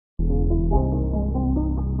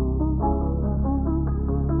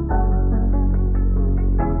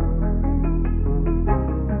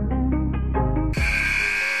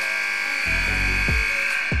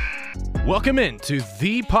Welcome into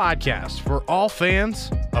the podcast for all fans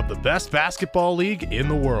of the best basketball league in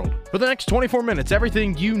the world. For the next 24 minutes,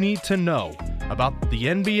 everything you need to know about the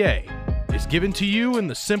NBA is given to you in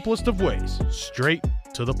the simplest of ways, straight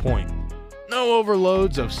to the point. No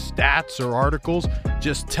overloads of stats or articles,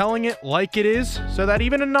 just telling it like it is so that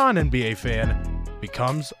even a non-NBA fan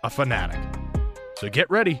becomes a fanatic. So get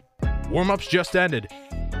ready, warm-ups just ended,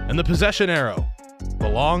 and the possession arrow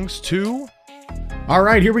belongs to... All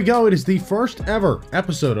right, here we go. It is the first ever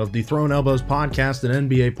episode of the Throwing Elbows podcast, an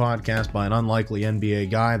NBA podcast by an unlikely NBA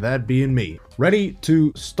guy, that being me. Ready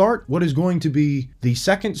to start what is going to be the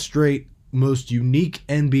second straight most unique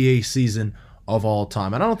NBA season of all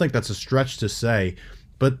time. And I don't think that's a stretch to say,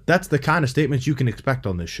 but that's the kind of statements you can expect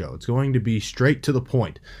on this show. It's going to be straight to the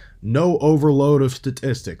point. No overload of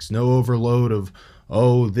statistics, no overload of,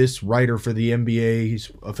 oh, this writer for the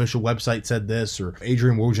NBA's official website said this, or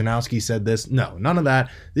Adrian Wojnarowski said this. No, none of that.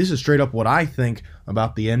 This is straight up what I think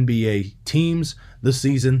about the NBA teams, the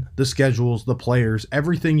season, the schedules, the players,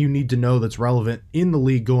 everything you need to know that's relevant in the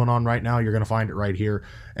league going on right now. You're going to find it right here.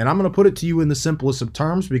 And I'm going to put it to you in the simplest of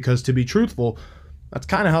terms because, to be truthful, that's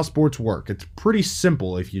kind of how sports work. It's pretty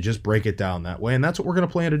simple if you just break it down that way, and that's what we're going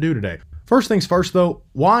to plan to do today. First things first, though,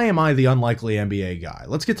 why am I the unlikely NBA guy?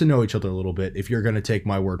 Let's get to know each other a little bit if you're going to take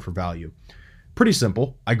my word for value. Pretty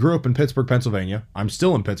simple. I grew up in Pittsburgh, Pennsylvania. I'm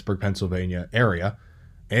still in Pittsburgh, Pennsylvania area,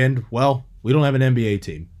 and, well, we don't have an NBA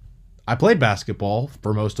team. I played basketball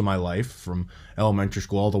for most of my life, from elementary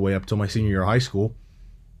school all the way up till my senior year of high school,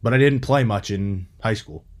 but I didn't play much in high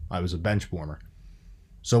school. I was a bench warmer.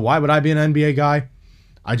 So why would I be an NBA guy?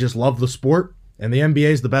 I just love the sport, and the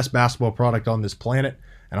NBA is the best basketball product on this planet,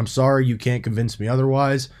 and I'm sorry you can't convince me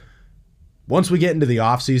otherwise. Once we get into the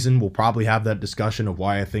offseason, we'll probably have that discussion of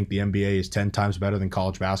why I think the NBA is 10 times better than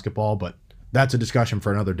college basketball, but that's a discussion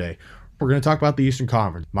for another day. We're going to talk about the Eastern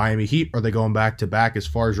Conference. Miami Heat, are they going back-to-back as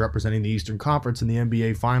far as representing the Eastern Conference in the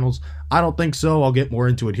NBA Finals? I don't think so. I'll get more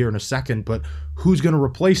into it here in a second, but who's going to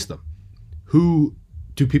replace them? Who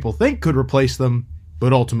do people think could replace them,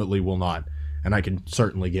 but ultimately will not? And I can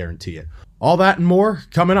certainly guarantee it. All that and more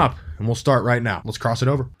coming up, and we'll start right now. Let's cross it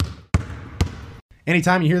over.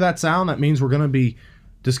 Anytime you hear that sound, that means we're going to be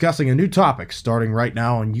discussing a new topic starting right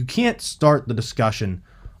now, and you can't start the discussion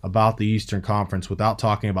about the Eastern Conference without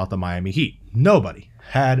talking about the Miami Heat. Nobody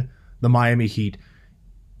had the Miami Heat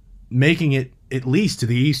making it at least to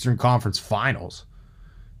the Eastern Conference Finals.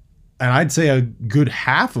 And I'd say a good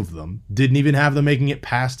half of them didn't even have them making it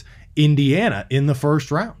past Indiana in the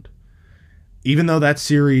first round. Even though that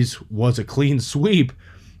series was a clean sweep,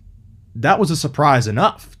 that was a surprise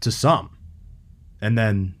enough to some. And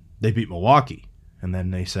then they beat Milwaukee. And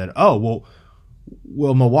then they said, oh,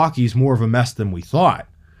 well, Milwaukee's more of a mess than we thought.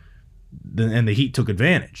 And the Heat took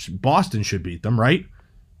advantage. Boston should beat them, right?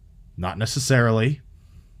 Not necessarily.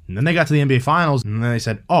 And then they got to the NBA Finals, and then they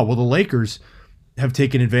said, oh, well, the Lakers have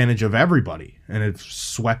taken advantage of everybody and have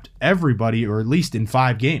swept everybody, or at least in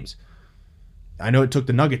 5 games. I know it took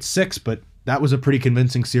the Nuggets 6, but that was a pretty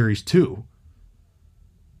convincing series too.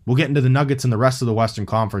 We'll get into the Nuggets and the rest of the Western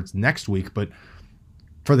Conference next week, but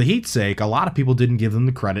for the Heat's sake, a lot of people didn't give them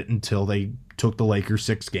the credit until they took the Lakers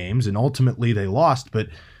 6 games, and ultimately they lost, but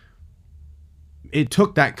it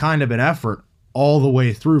took that kind of an effort all the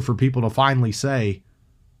way through for people to finally say,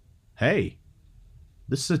 hey,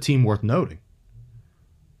 this is a team worth noting.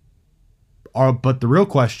 But the real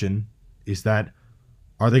question is that,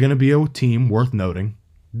 are they going to be a team worth noting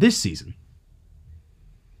this season?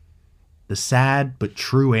 The sad but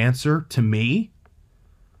true answer to me,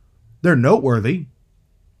 they're noteworthy.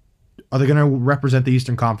 Are they going to represent the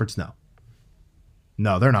Eastern Conference? No.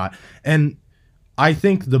 No, they're not. And I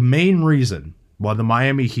think the main reason why the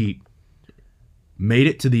Miami Heat made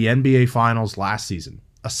it to the NBA Finals last season,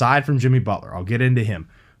 aside from Jimmy Butler, I'll get into him,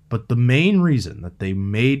 but the main reason that they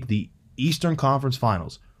made the Eastern Conference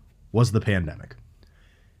Finals was the pandemic.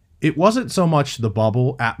 It wasn't so much the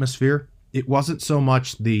bubble atmosphere. It wasn't so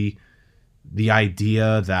much the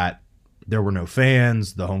idea that there were no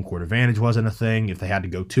fans, the home court advantage wasn't a thing. If they had to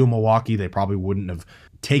go to Milwaukee, they probably wouldn't have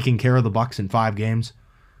taken care of the Bucks in 5 games.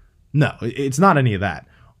 No, it's not any of that.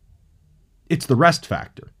 It's the rest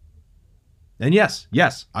factor. And yes,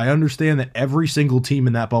 I understand that every single team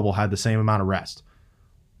in that bubble had the same amount of rest.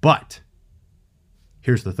 But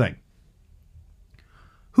here's the thing.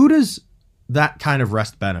 Who does that kind of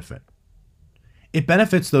rest benefit? It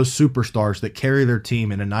benefits those superstars that carry their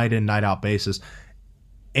team in a night-in, night-out basis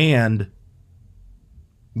and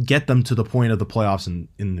get them to the point of the playoffs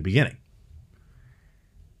in the beginning.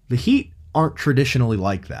 The Heat aren't traditionally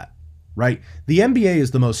like that, right? The NBA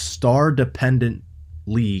is the most star-dependent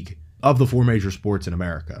league of the 4 major sports in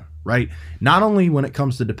America, right? Not only when it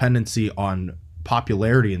comes to dependency on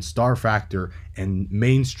popularity and star factor and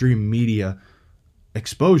mainstream media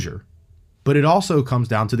exposure, but it also comes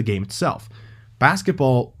down to the game itself.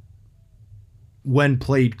 Basketball, when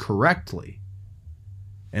played correctly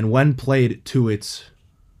and when played to its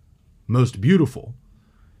most beautiful,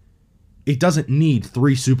 it doesn't need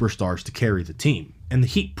 3 superstars to carry the team, and the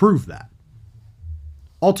Heat proved that.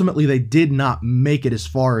 Ultimately, they did not make it as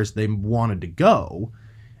far as they wanted to go,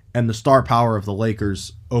 and the star power of the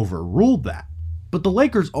Lakers overruled that. But the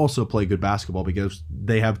Lakers also play good basketball because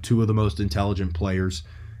they have 2 of the most intelligent players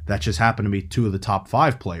that just happen to be 2 of the top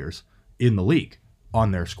 5 players in the league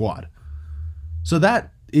on their squad. So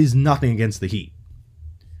that is nothing against the Heat.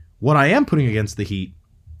 What I am putting against the Heat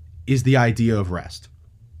is the idea of rest.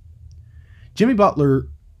 Jimmy Butler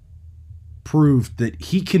proved that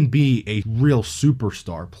he can be a real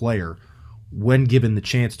superstar player when given the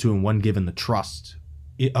chance to and when given the trust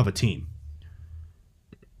of a team.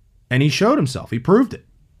 And he showed himself. He proved it.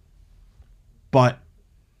 But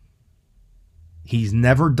he's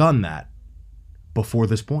never done that before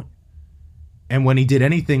this point. And when he did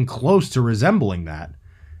anything close to resembling that,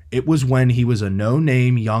 it was when he was a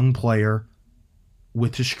no-name young player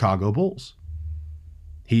with the Chicago Bulls.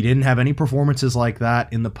 He didn't have any performances like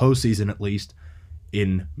that in the postseason, at least,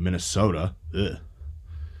 in Minnesota,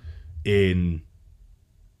 in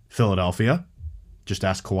Philadelphia. Just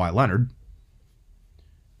ask Kawhi Leonard.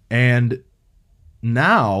 And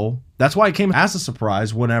now, that's why it came as a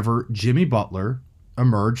surprise whenever Jimmy Butler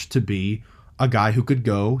emerged to be a guy who could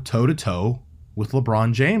go toe-to-toe with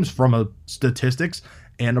LeBron James from a statistics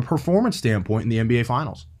and a performance standpoint in the NBA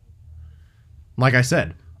Finals. Like I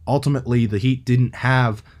said, ultimately, the Heat didn't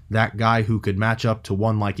have that guy who could match up to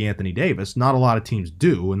one like Anthony Davis. Not a lot of teams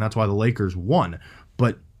do, and that's why the Lakers won.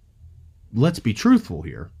 But let's be truthful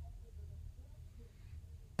here.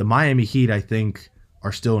 The Miami Heat, I think,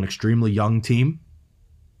 are still an extremely young team,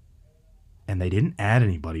 and they didn't add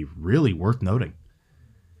anybody really worth noting.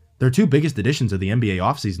 Their 2 biggest additions of the NBA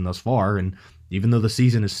offseason thus far, and even though the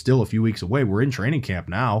season is still a few weeks away, we're in training camp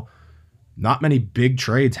now. Not many big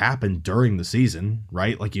trades happen during the season,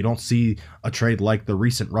 right? Like, you don't see a trade like the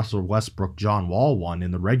recent Russell Westbrook-John Wall one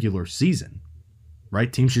in the regular season,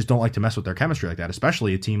 right? Teams just don't like to mess with their chemistry like that,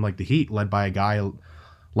 especially a team like the Heat led by a guy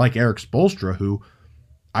like Erik Spoelstra, who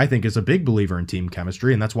I think is a big believer in team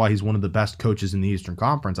chemistry, and that's why he's one of the best coaches in the Eastern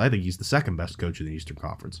Conference. I think he's the 2nd best coach in the Eastern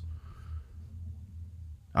Conference.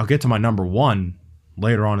 I'll get to my number 1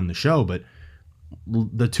 later on in the show, but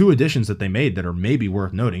the 2 additions that they made that are maybe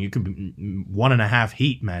worth noting, it could be 1.5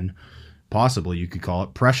 Heat men, possibly you could call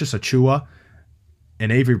it, Precious Achiuwa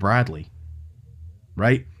and Avery Bradley,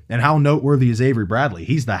 right? And how noteworthy is Avery Bradley?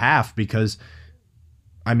 He's the half because,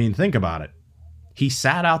 I mean, think about it. He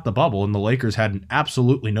sat out the bubble and the Lakers had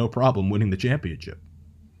absolutely no problem winning the championship.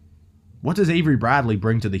 What does Avery Bradley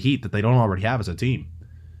bring to the Heat that they don't already have as a team?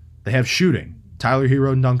 They have shooting. Tyler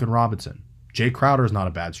Hero and Duncan Robinson. Jay Crowder is not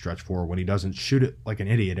a bad stretch forward when he doesn't shoot it like an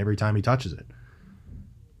idiot every time he touches it.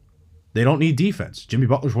 They don't need defense. Jimmy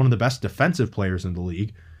Butler's one of the best defensive players in the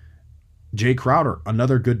league. Jay Crowder,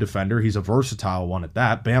 another good defender. He's a versatile one at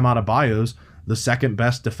that. Bam Adebayo's the 2nd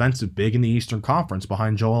best defensive big in the Eastern Conference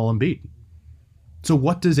behind Joel Embiid. So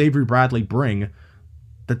what does Avery Bradley bring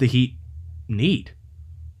that the Heat need?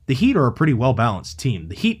 The Heat are a pretty well-balanced team.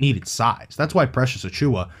 The Heat needed size. That's why Precious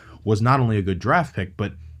Achiuwa was not only a good draft pick,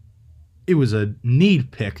 but it was a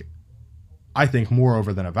need pick, I think,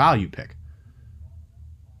 moreover than a value pick.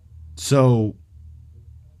 So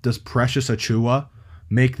does Precious Achiuwa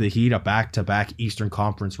make the Heat a back-to-back Eastern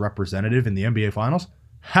Conference representative in the NBA Finals?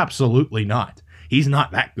 Absolutely not. He's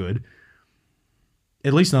not that good.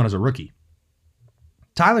 At least not as a rookie.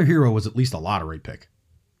 Tyler Hero was at least a lottery pick,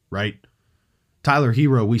 right? Tyler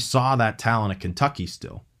Hero, we saw that talent at Kentucky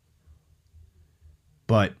still.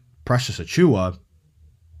 But Precious Achiuwa,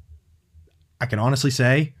 I can honestly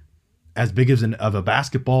say, as big of a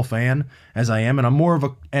basketball fan as I am, and I'm more of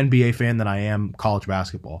an NBA fan than I am college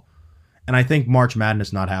basketball. And I think March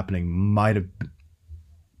Madness not happening might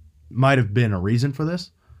have been a reason for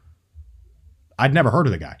this. I'd never heard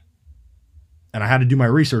of the guy. And I had to do my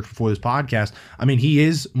research before this podcast. I mean, he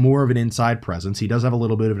is more of an inside presence. He does have a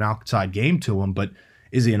little bit of an outside game to him, but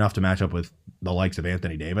is he enough to match up with the likes of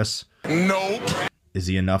Anthony Davis? Nope. Is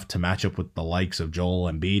he enough to match up with the likes of Joel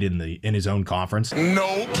Embiid in his own conference?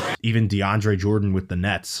 Nope. Even DeAndre Jordan with the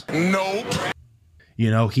Nets? Nope. You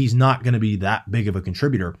know, he's not going to be that big of a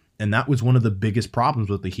contributor. And that was one of the biggest problems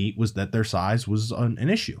with the Heat, was that their size was an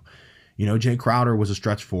issue. You know, Jay Crowder was a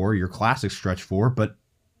stretch 4, your classic stretch 4,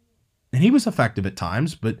 and he was effective at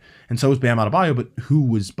times, and so was Bam Adebayo, but who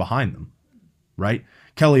was behind them, right?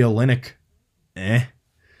 Kelly Olynyk,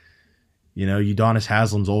 Udonis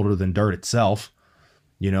Haslem's older than dirt itself.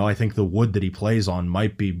 I think the wood that he plays on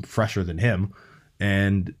might be fresher than him.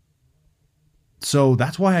 And so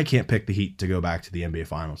that's why I can't pick the Heat to go back to the NBA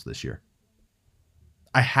Finals this year.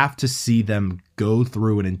 I have to see them go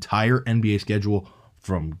through an entire NBA schedule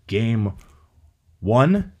from game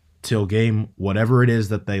 1 till game whatever it is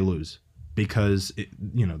that they lose. Because,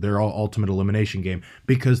 they're all ultimate elimination game.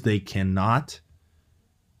 Because they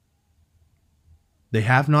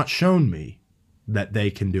have not shown me that they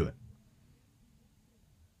can do it.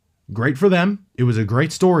 Great for them. It was a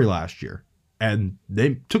great story last year. And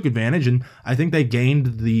they took advantage, and I think they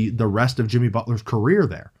gained the rest of Jimmy Butler's career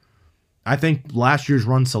there. I think last year's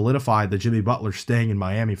run solidified that Jimmy Butler's staying in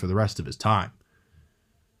Miami for the rest of his time.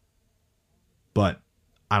 But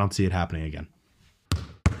I don't see it happening again.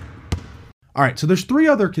 All right, so there's 3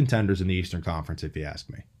 other contenders in the Eastern Conference, if you ask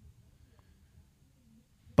me.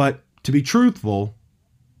 But to be truthful,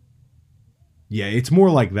 yeah, it's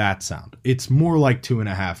more like that sound. It's more like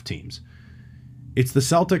 2.5 teams. It's the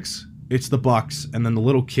Celtics, it's the Bucks, and then the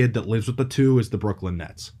little kid that lives with the 2 is the Brooklyn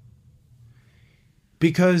Nets.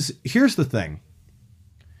 Because here's the thing.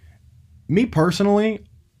 Me personally,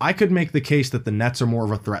 I could make the case that the Nets are more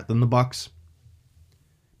of a threat than the Bucks.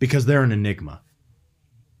 Because they're an enigma.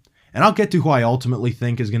 And I'll get to who I ultimately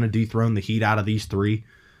think is going to dethrone the Heat out of these 3.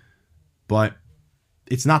 But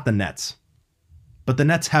it's not the Nets. But the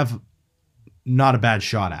Nets have not a bad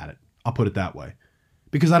shot at it. I'll put it that way.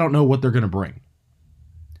 Because I don't know what they're going to bring.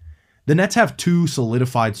 The Nets have 2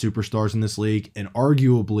 solidified superstars in this league, and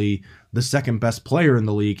arguably the second best player in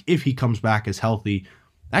the league if he comes back as healthy.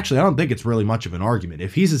 Actually, I don't think it's really much of an argument.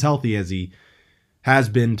 If he's as healthy as he has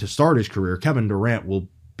been to start his career, Kevin Durant will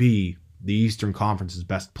be the Eastern Conference's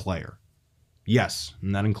best player. Yes,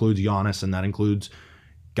 and that includes Giannis, and that includes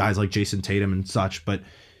guys like Jason Tatum and such, but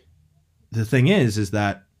the thing is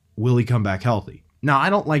that will he come back healthy? Now,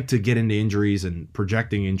 I don't like to get into injuries and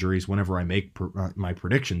projecting injuries whenever I make my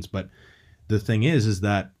predictions, but the thing is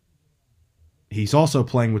that he's also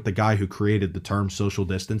playing with the guy who created the term social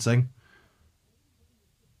distancing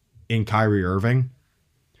in Kyrie Irving.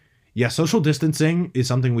 Yeah, social distancing is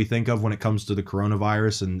something we think of when it comes to the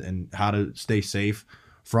coronavirus and how to stay safe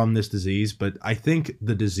from this disease, but I think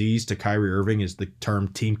the disease to Kyrie Irving is the term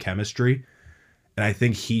team chemistry. And I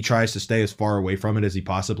think he tries to stay as far away from it as he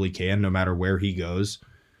possibly can, no matter where he goes.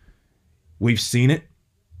 We've seen it,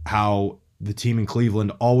 how the team in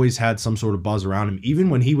Cleveland always had some sort of buzz around him, even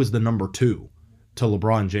when he was the number 2 to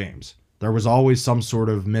LeBron James. There was always some sort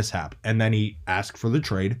of mishap. And then he asked for the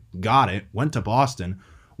trade, got it, went to Boston,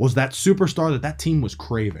 was that superstar that team was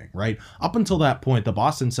craving, right? Up until that point, the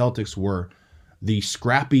Boston Celtics were the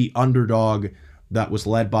scrappy underdog that was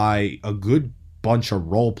led by a good bunch of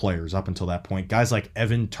role players up until that point. Guys like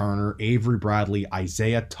Evan Turner, Avery Bradley,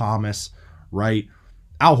 Isaiah Thomas, right?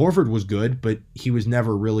 Al Horford was good, but he was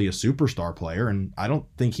never really a superstar player, and I don't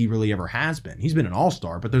think he really ever has been. He's been an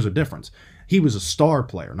all-star, but there's a difference. He was a star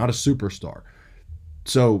player, not a superstar.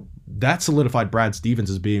 So that solidified Brad Stevens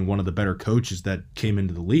as being one of the better coaches that came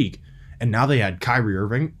into the league. And now they had Kyrie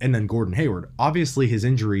Irving and then Gordon Hayward. Obviously, his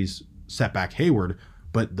injuries set back Hayward,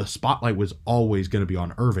 but the spotlight was always going to be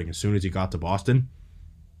on Irving as soon as he got to Boston.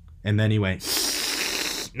 And then he went,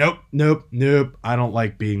 nope. I don't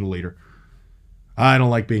like being the leader.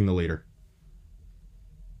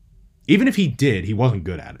 Even if he did, he wasn't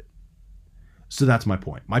good at it. So that's my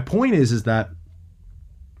point. My point is that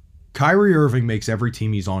Kyrie Irving makes every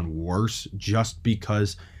team he's on worse just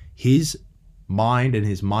because his mind and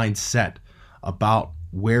his mindset about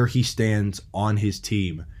where he stands on his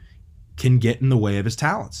team can get in the way of his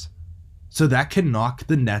talents. So that can knock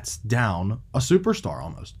the Nets down a superstar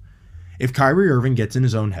almost. If Kyrie Irving gets in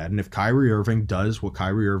his own head, and if Kyrie Irving does what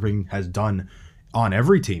Kyrie Irving has done on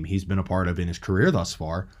every team he's been a part of in his career thus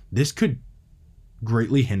far, this could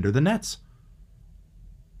greatly hinder the Nets.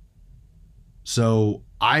 So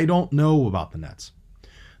I don't know about the Nets.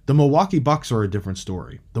 The Milwaukee Bucks are a different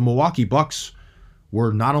story. The Milwaukee Bucks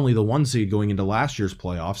were not only the 1 seed going into last year's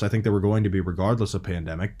playoffs, I think they were going to be regardless of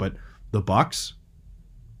pandemic, but the Bucks,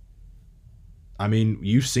 I mean,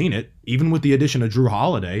 you've seen it. Even with the addition of Drew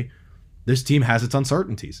Holiday, this team has its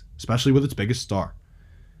uncertainties, especially with its biggest star.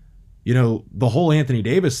 You know, the whole Anthony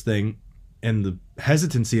Davis thing and the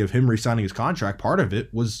hesitancy of him re-signing his contract, part of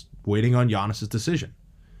it was waiting on Giannis's decision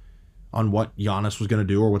on what Giannis was going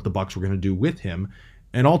to do or what the Bucks were going to do with him.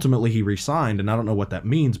 And ultimately he re-signed, and I don't know what that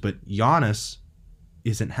means, but Giannis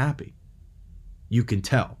isn't happy. You can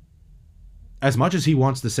tell. As much as he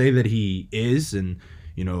wants to say that he is, and,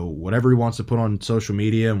 you know, whatever he wants to put on social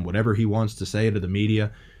media and whatever he wants to say to the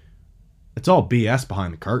media, It's all BS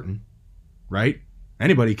behind the curtain, right?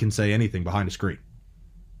 Anybody can say anything behind a screen.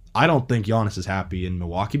 I don't think Giannis is happy in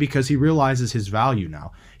Milwaukee because he realizes his value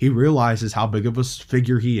now. He realizes how big of a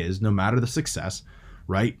figure he is, no matter the success,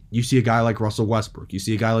 right? You see a guy like Russell Westbrook. You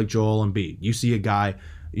see a guy like Joel Embiid. You see a guy,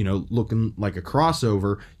 looking like a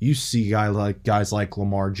crossover. You see guys like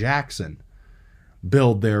Lamar Jackson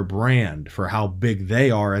build their brand for how big they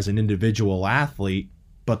are as an individual athlete,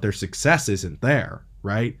 but their success isn't there,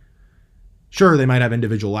 right? Sure, they might have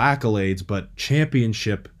individual accolades, but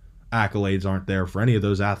championship accolades aren't there for any of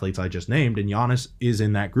those athletes I just named, and Giannis is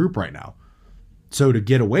in that group right now. So to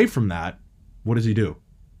get away from that, what does he do?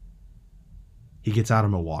 He gets out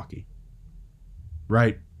of Milwaukee,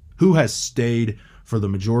 right? Who has stayed for the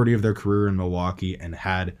majority of their career in Milwaukee and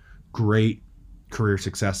had great career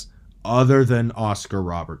success other than Oscar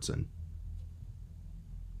Robertson?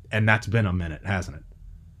 And that's been a minute, hasn't it?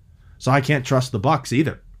 So I can't trust the Bucks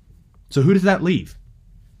either. So who does that leave?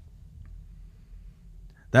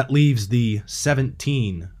 That leaves the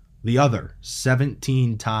other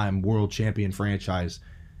 17-time world champion franchise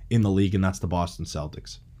in the league, and that's the Boston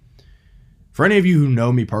Celtics. For any of you who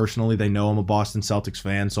know me personally, they know I'm a Boston Celtics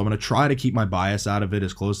fan, so I'm going to try to keep my bias out of it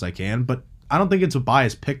as close as I can, but I don't think it's a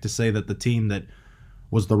biased pick to say that the team that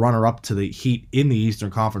was the runner-up to the Heat in the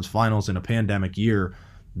Eastern Conference Finals in a pandemic year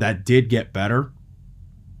that did get better,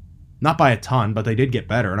 not by a ton, but they did get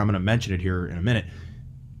better, and I'm going to mention it here in a minute,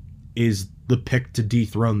 is the pick to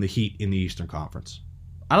dethrone the Heat in the Eastern Conference.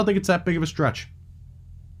 I don't think it's that big of a stretch.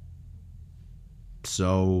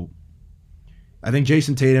 So I think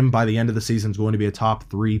Jason Tatum, by the end of the season, is going to be a top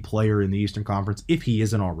 3 player in the Eastern Conference. If he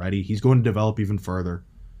isn't already, he's going to develop even further.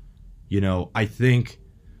 I think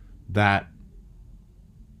that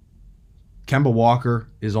Kemba Walker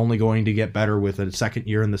is only going to get better with a second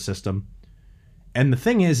year in the system. And the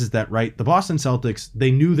thing is that, right, the Boston Celtics,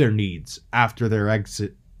 they knew their needs after their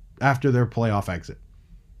playoff exit.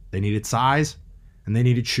 They needed size and they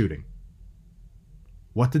needed shooting.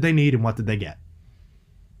 What did they need and what did they get?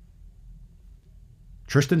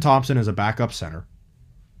 Tristan Thompson is a backup center,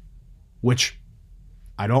 which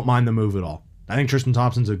I don't mind the move at all. I think Tristan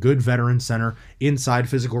Thompson's a good veteran center, inside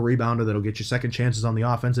physical rebounder that'll get you second chances on the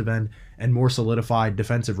offensive end and more solidified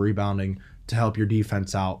defensive rebounding to help your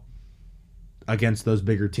defense out against those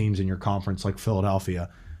bigger teams in your conference like Philadelphia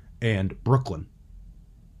and Brooklyn.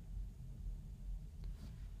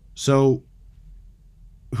 So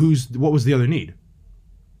what was the other need?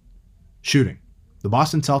 Shooting. The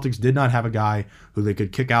Boston Celtics did not have a guy who they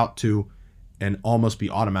could kick out to and almost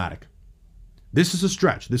be automatic. This is a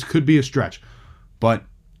stretch. This could be a stretch. But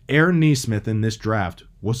Aaron Nesmith in this draft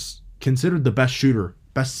was considered the best shooter,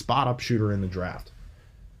 best spot-up shooter in the draft.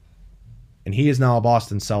 And he is now a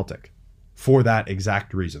Boston Celtic for that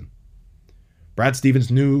exact reason. Brad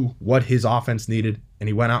Stevens knew what his offense needed, and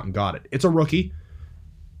he went out and got it. It's a rookie.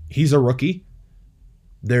 He's a rookie.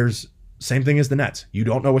 There's same thing as the Nets. You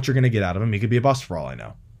don't know what you're going to get out of him. He could be a bust for all I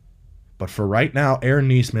know. But for right now, Aaron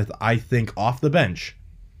Nesmith, I think off the bench,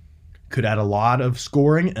 could add a lot of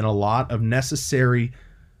scoring and a lot of necessary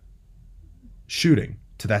shooting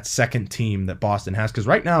to that second team that Boston has. Because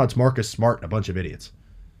right now it's Marcus Smart and a bunch of idiots,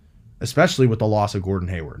 especially with the loss of Gordon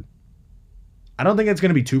Hayward. I don't think it's going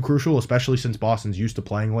to be too crucial, especially since Boston's used to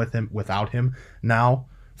playing without him now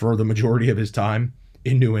for the majority of his time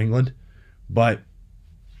in New England. But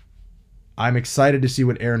I'm excited to see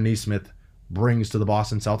what Aaron Nesmith brings to the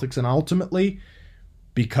Boston Celtics. And ultimately,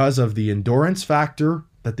 because of the endurance factor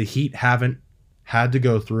that the Heat haven't had to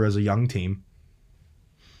go through as a young team,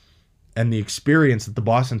 and the experience that the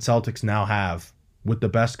Boston Celtics now have with the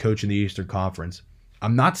best coach in the Eastern Conference,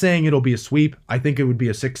 I'm not saying it'll be a sweep. I think it would be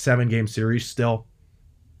a 6-7 game series still.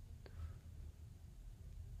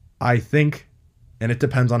 I think, and it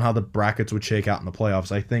depends on how the brackets would shake out in the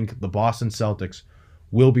playoffs, I think the Boston Celtics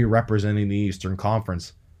will be representing the Eastern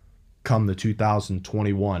Conference come the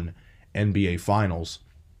 2021 NBA Finals,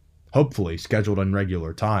 hopefully scheduled in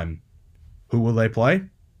regular time. Who will they play?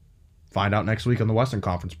 Find out next week on the Western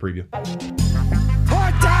Conference preview.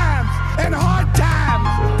 Hard times and hard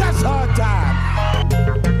times. That's hard times.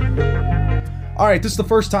 All right, this is the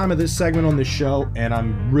first time of this segment on this show, and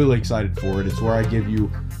I'm really excited for it. It's where I give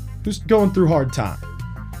you who's going through hard time,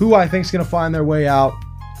 who I think is going to find their way out,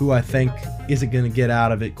 who I think isn't going to get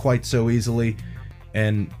out of it quite so easily.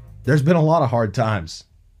 And there's been a lot of hard times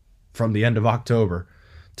from the end of October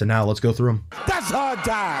to now. Let's go through them. That's hard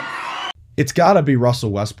time. It's got to be Russell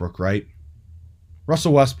Westbrook, right?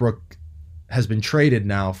 Russell Westbrook has been traded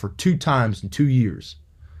now for 2 times in 2 years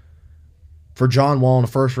for John Wall and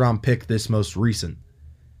a first-round pick this most recent.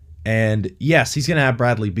 And yes, he's going to have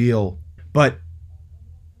Bradley Beal, but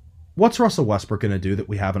What's Russell Westbrook going to do that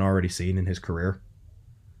we haven't already seen in his career?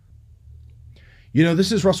 You know,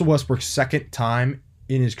 this is Russell Westbrook's second time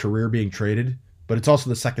in his career being traded, but it's also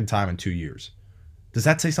the second time in 2 years. Does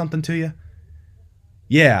that say something to you?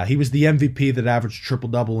 Yeah, he was the MVP that averaged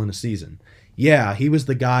triple-double in a season. Yeah, he was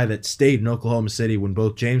the guy that stayed in Oklahoma City when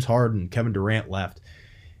both James Harden and Kevin Durant left.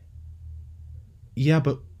 Yeah,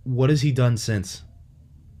 but what has he done since?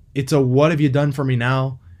 It's a what have you done for me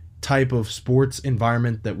now type of sports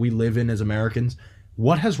environment that we live in as Americans.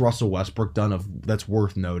 What has Russell Westbrook done that's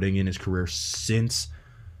worth noting in his career since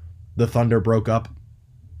the Thunder broke up?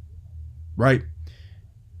 Right?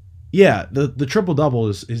 Yeah, the triple-double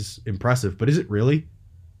is impressive, but is it really?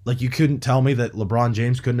 Like, you couldn't tell me that LeBron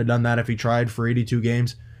James couldn't have done that if he tried for 82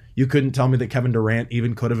 games. You couldn't tell me that Kevin Durant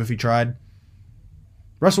even could have if he tried.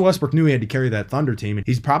 Russell Westbrook knew he had to carry that Thunder team, and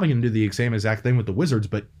he's probably going to do the same exact thing with the Wizards,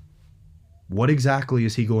 but what exactly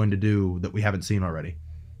is he going to do that we haven't seen already?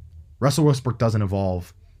 Russell Westbrook doesn't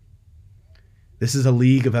evolve. This is a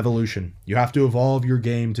league of evolution. You have to evolve your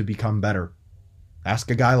game to become better. Ask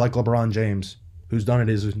a guy like LeBron James, who's done it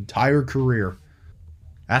his entire career.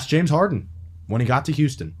 Ask James Harden when he got to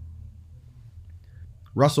Houston.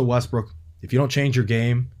 Russell Westbrook, if you don't change your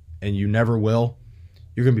game, and you never will,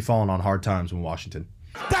 you're going to be falling on hard times in Washington.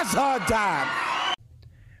 That's hard time.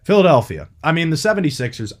 Philadelphia. I mean, the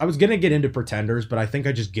 76ers, I was going to get into pretenders, but I think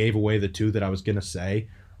I just gave away the two that I was going to say,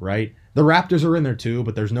 right? The Raptors are in there too,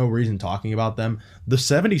 but there's no reason talking about them. The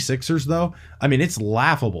 76ers, though, I mean, it's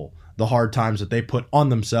laughable, the hard times that they put on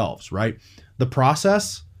themselves, right? The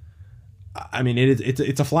process, I mean,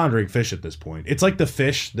 it's a floundering fish at this point. It's like the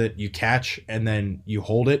fish that you catch and then you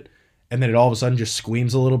hold it, and then it all of a sudden just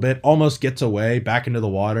squeams a little bit, almost gets away back into the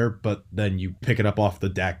water, but then you pick it up off the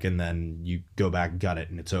deck and then you go back and gut it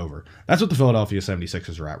and it's over. That's what the Philadelphia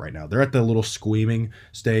 76ers are at right now. They're at the little squeaming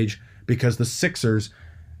stage because the Sixers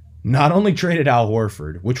not only traded Al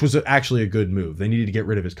Horford, which was actually a good move. They needed to get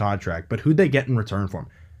rid of his contract, but who'd they get in return for him?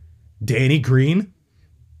 Danny Green?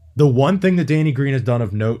 The one thing that Danny Green has done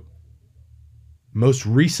of note most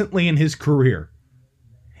recently in his career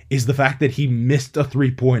is the fact that he missed a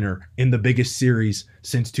three-pointer in the biggest series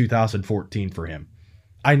since 2014 for him.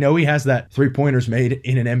 I know he has that three-pointers made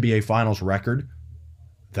in an NBA Finals record.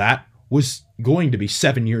 That was going to be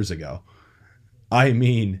 7 years ago. I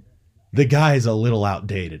mean, the guy is a little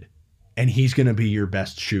outdated, and he's going to be your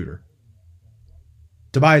best shooter.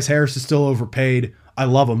 Tobias Harris is still overpaid. I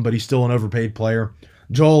love him, but he's still an overpaid player.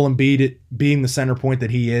 Joel Embiid, being the center point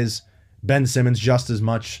that he is, Ben Simmons just as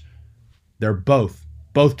much. They're both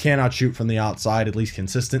cannot shoot from the outside, at least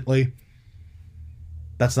consistently.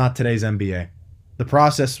 That's not today's NBA. The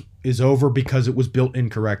process is over because it was built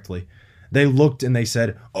incorrectly. They looked and they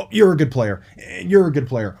said, "Oh, you're a good player. You're a good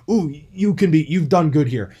player. Ooh, you've done good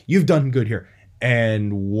here. You've done good here."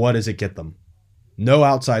 And what does it get them? No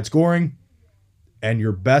outside scoring. And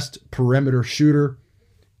your best perimeter shooter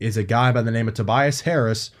is a guy by the name of Tobias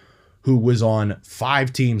Harris, who was on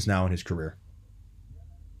 5 teams now in his career.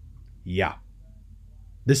 Yeah.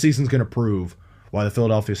 This season's going to prove why the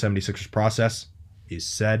Philadelphia 76ers process is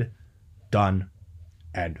said, done,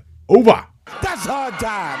 and over. That's hard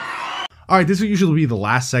time. All right, this will usually be the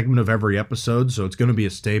last segment of every episode, so it's going to be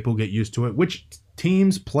a staple. Get used to it. Which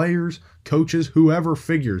teams, players, coaches, whoever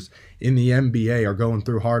figures in the NBA are going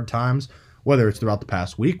through hard times, whether it's throughout the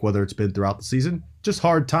past week, whether it's been throughout the season, just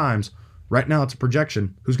hard times. Right now, it's a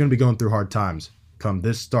projection. Who's going to be going through hard times come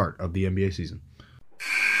this start of the NBA season?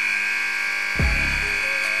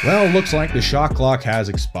 Well, looks like the shot clock has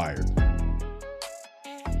expired.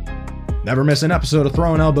 Never miss an episode of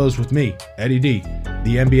Throwing Elbows with me, Eddie D.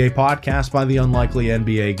 The NBA podcast by the Unlikely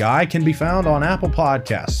NBA Guy can be found on Apple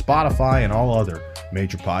Podcasts, Spotify, and all other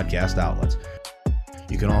major podcast outlets.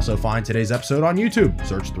 You can also find today's episode on YouTube.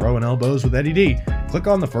 Search Throwing Elbows with Eddie D. Click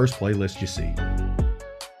on the first playlist you see.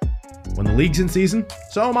 When the league's in season,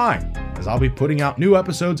 so am I, as I'll be putting out new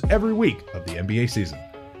episodes every week of the NBA season.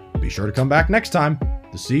 Be sure to come back next time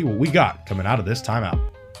to see what we got coming out of this timeout.